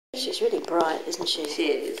She's really bright, isn't she? She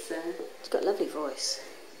is. She's got a lovely voice.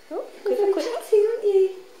 Oh, you're very chatty, aren't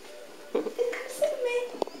you? Come sit with me.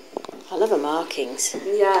 I love her markings.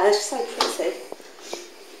 Yeah, she's so pretty.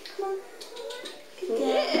 Come on. Good girl.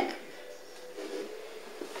 Yeah.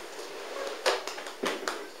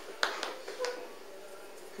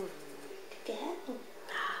 Good girl.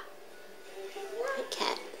 Great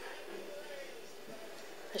cat.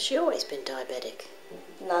 Has she always been diabetic?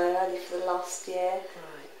 No, only for the last year.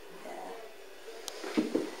 Right. Yeah.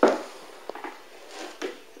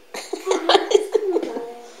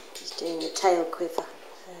 She's doing the tail quiver.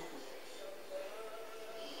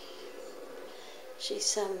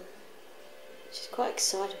 She's quite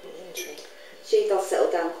excitable, isn't she? She does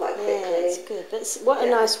settle down quite quickly. Yeah, it's good. But what a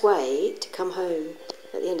nice way to come home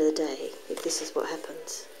at the end of the day if this is what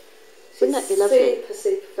happens. Wouldn't that be lovely? Super,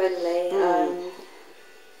 super friendly.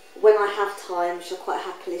 When I have time, she'll quite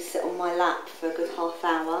happily sit on my lap for a good half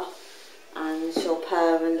hour, and she'll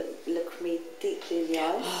purr and look me deeply in the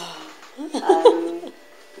eyes.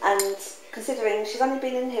 And considering she's only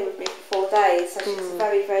been in here with me for 4 days, so she's a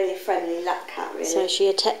very, very friendly lap cat, really. So she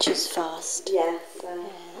attaches fast. Yeah, yeah,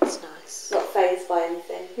 that's nice. Not fazed by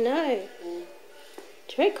anything. No.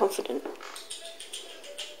 She's very confident.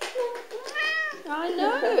 I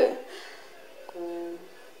know.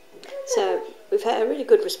 So we've had a really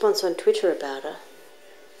good response on Twitter about her.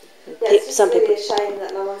 Yeah, it's just really a shame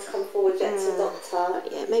that no one's come forward yet to adopt her.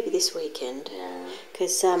 Yeah, maybe this weekend. Yeah.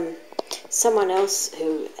 Because someone else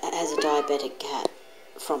who has a diabetic cat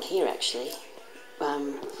from here, actually,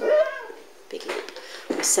 Biggie,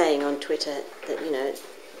 was saying on Twitter that, you know,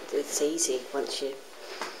 it's easy once you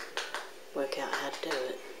work out how to do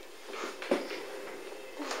it.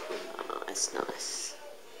 Oh, that's nice.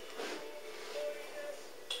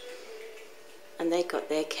 And they got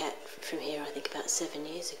their cat from here, I think, about 7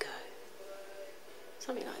 years ago.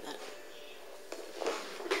 Something like that.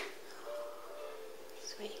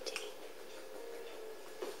 Sweetie.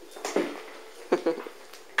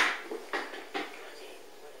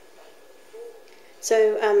 So,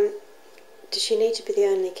 does she need to be the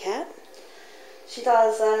only cat? She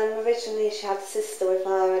does. Originally she had a sister with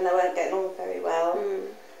her and they weren't getting on very well.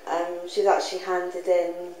 She was actually handed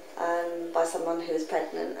in by someone who was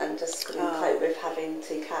pregnant and just couldn't cope with having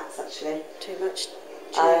 2 cats, actually. Too much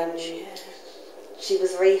change, yeah. She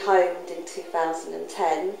was rehomed in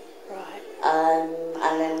 2010. Right.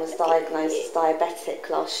 And then was diagnosed as diabetic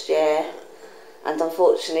last year. And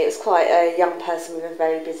unfortunately it was quite a young person with a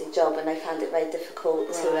very busy job, and they found it very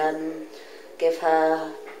difficult to give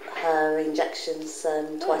her injections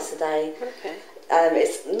twice a day. Okay.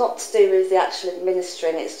 It's not to do with the actual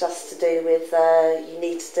administering, it's just to do with you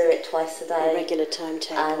need to do it twice a day. A regular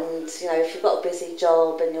timetable. And, you know, if you've got a busy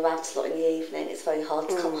job and you're out a lot in the evening, it's very hard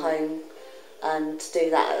to come home and to do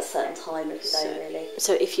that at a certain time every day, really.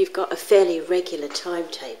 So if you've got a fairly regular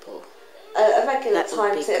timetable... A regular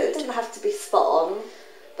timetable, it doesn't have to be spot on,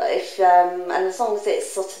 but if, and as long as it's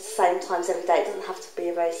sort of the same times every day, it doesn't have to be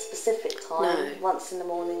a very specific time. No. Once in the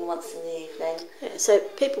morning, once in the evening. Yeah, so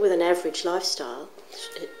people with an average lifestyle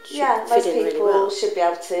should most fit in people really well. should be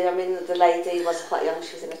able to. I mean, the lady was quite young,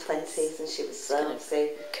 she was in her 20s, and she was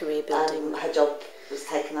obviously... Career building. Her job was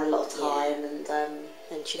taking a lot of time,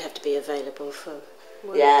 and she'd have to be available for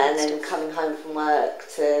work. Yeah, and then coming home from work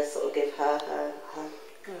to sort of give her her...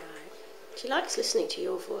 Right. She likes listening to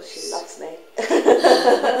your voice. She loves me.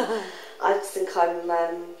 I just think I'm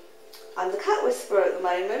the cat whisperer at the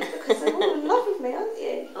moment because they're all in love with me, aren't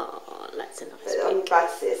you? Oh, that's a nice But I'm glad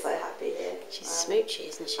to see her so happy here. She's smoochy,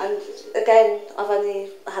 isn't she? And again, I've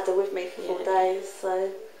only had her with me for 4 days, so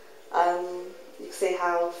you can see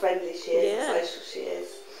how friendly she is and social she is.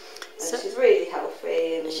 And she's really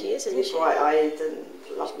healthy and she is, isn't she? bright-eyed and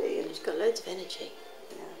lovely. And she's got loads of energy.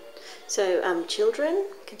 So, children?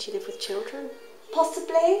 Can she live with children?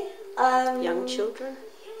 Possibly. Young children?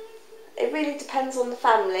 It really depends on the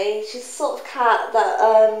family. She's the sort of cat that,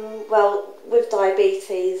 well, with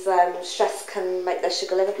diabetes, stress can make their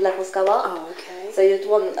sugar levels go up. Oh, okay. So you'd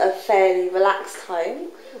want a fairly relaxed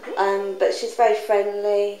home. But she's very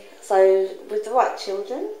friendly, so with the right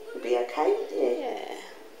children, you'd be okay, wouldn't you? Yeah.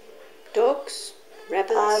 Dogs?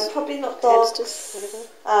 Rabbits? Probably not dogs. Hamsters?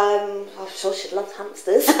 Whatever. I'm sure she'd love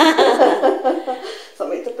hamsters.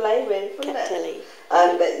 Something to play with, wouldn't it? Telly.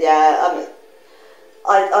 But yeah,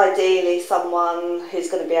 ideally someone who's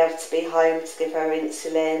going to be able to be home to give her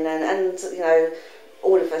insulin, and you know,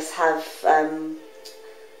 all of us have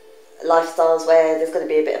lifestyles where there's going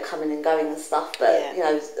to be a bit of coming and going and stuff, but you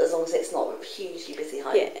know, as long as it's not a hugely busy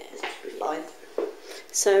home, it should be fine.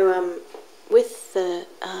 So with the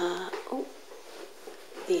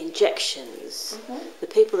the injections, the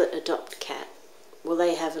people that adopt cat, will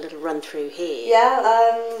they have a little run through here?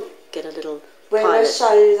 Yeah. Get a little We're pilot. going to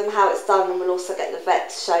show them how it's done, and we'll also get the vet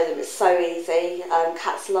to show them. It's so easy.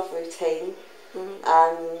 Cats love routine,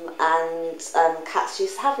 and cats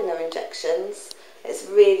used to having their injections. It's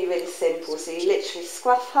really, really simple. So you literally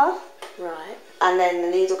scruff her, Right. and then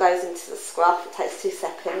the needle goes into the scruff. It takes 2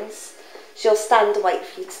 seconds. She'll stand and wait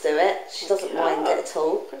for you to do it. She doesn't mind it at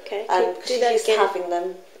all. Okay. Because she's used to having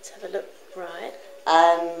them. Let's have a look. Right.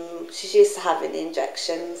 She's used to having the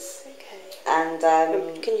injections. Okay. And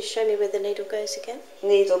can you show me where the needle goes again?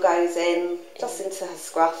 needle goes in just into her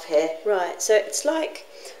scruff here. Right. So it's like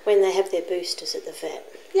when they have their boosters at the vet.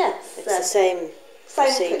 Yes. It's the same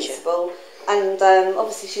procedure. Principle. And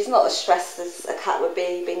obviously she's not as stressed as a cat would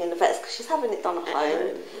be being in the vets because she's having it done at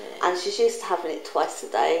home. Yeah. And she's used to having it twice a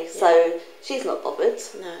day, so she's not bothered.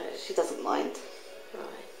 No. She doesn't mind.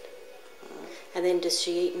 Right. And then does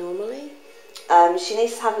she eat normally? She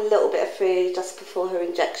needs to have a little bit of food just before her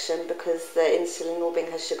injection because the insulin will bring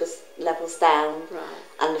her sugar levels down, Right.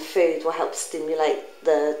 and the food will help stimulate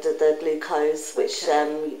the glucose, which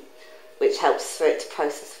helps for it to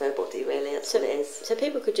process for her body. Really, that's what it is. So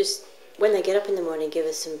people could just, when they get up in the morning, give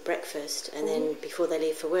her some breakfast, and then before they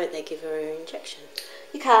leave for work, they give her an injection.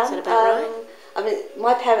 You can. Is that about right? I mean,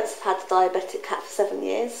 my parents have had a diabetic cat for 7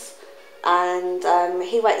 years, and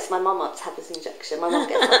he wakes my mum up to have his injection. My mum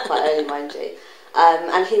gets up quite early, mind you,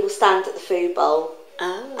 and he will stand at the food bowl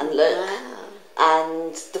and look,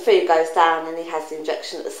 and the food goes down, and he has the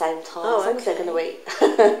injection at the same time. As long as they're going to eat.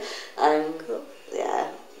 Cool.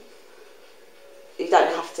 Yeah. You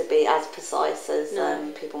don't have to be as precise as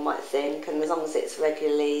people might think, and as long as it's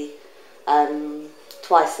regularly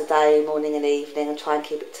twice a day, morning and evening, and try and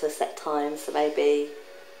keep it to a set time. So maybe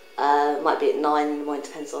it might be at 9 in the morning,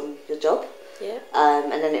 depends on your job. Yeah.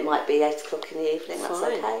 And then it might be 8 o'clock in the evening. Fine. That's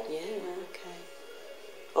okay. Yeah. Okay.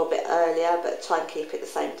 Or a bit earlier, but try and keep it the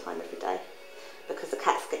same time every day, because the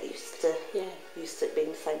cats get used to it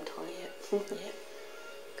being the same time. Yeah. Yeah.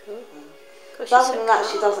 Cool. But other than that,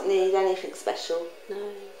 she doesn't need anything special.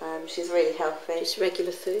 No. She's really healthy. Just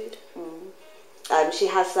regular food. She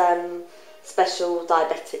has special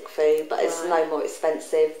diabetic food, but it's no more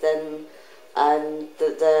expensive than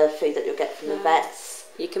the food that you'll get from the vets.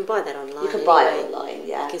 You can buy that online. You can buy it online,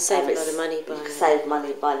 yeah. You can save a lot of money buying it. You can save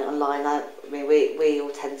money buying it online. I mean, we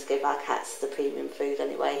all tend to give our cats the premium food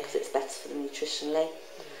anyway because it's better for them nutritionally.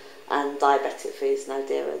 And diabetic food is no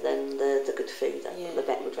dearer than the good food that the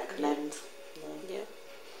vet would recommend. Yeah.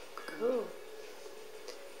 Cool.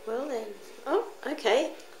 Well then. Oh,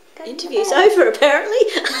 okay. Interview's over apparently.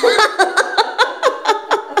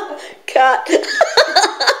 Cut.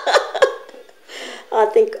 I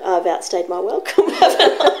think I've outstayed my welcome, haven't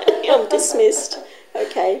I? I'm dismissed.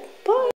 Okay.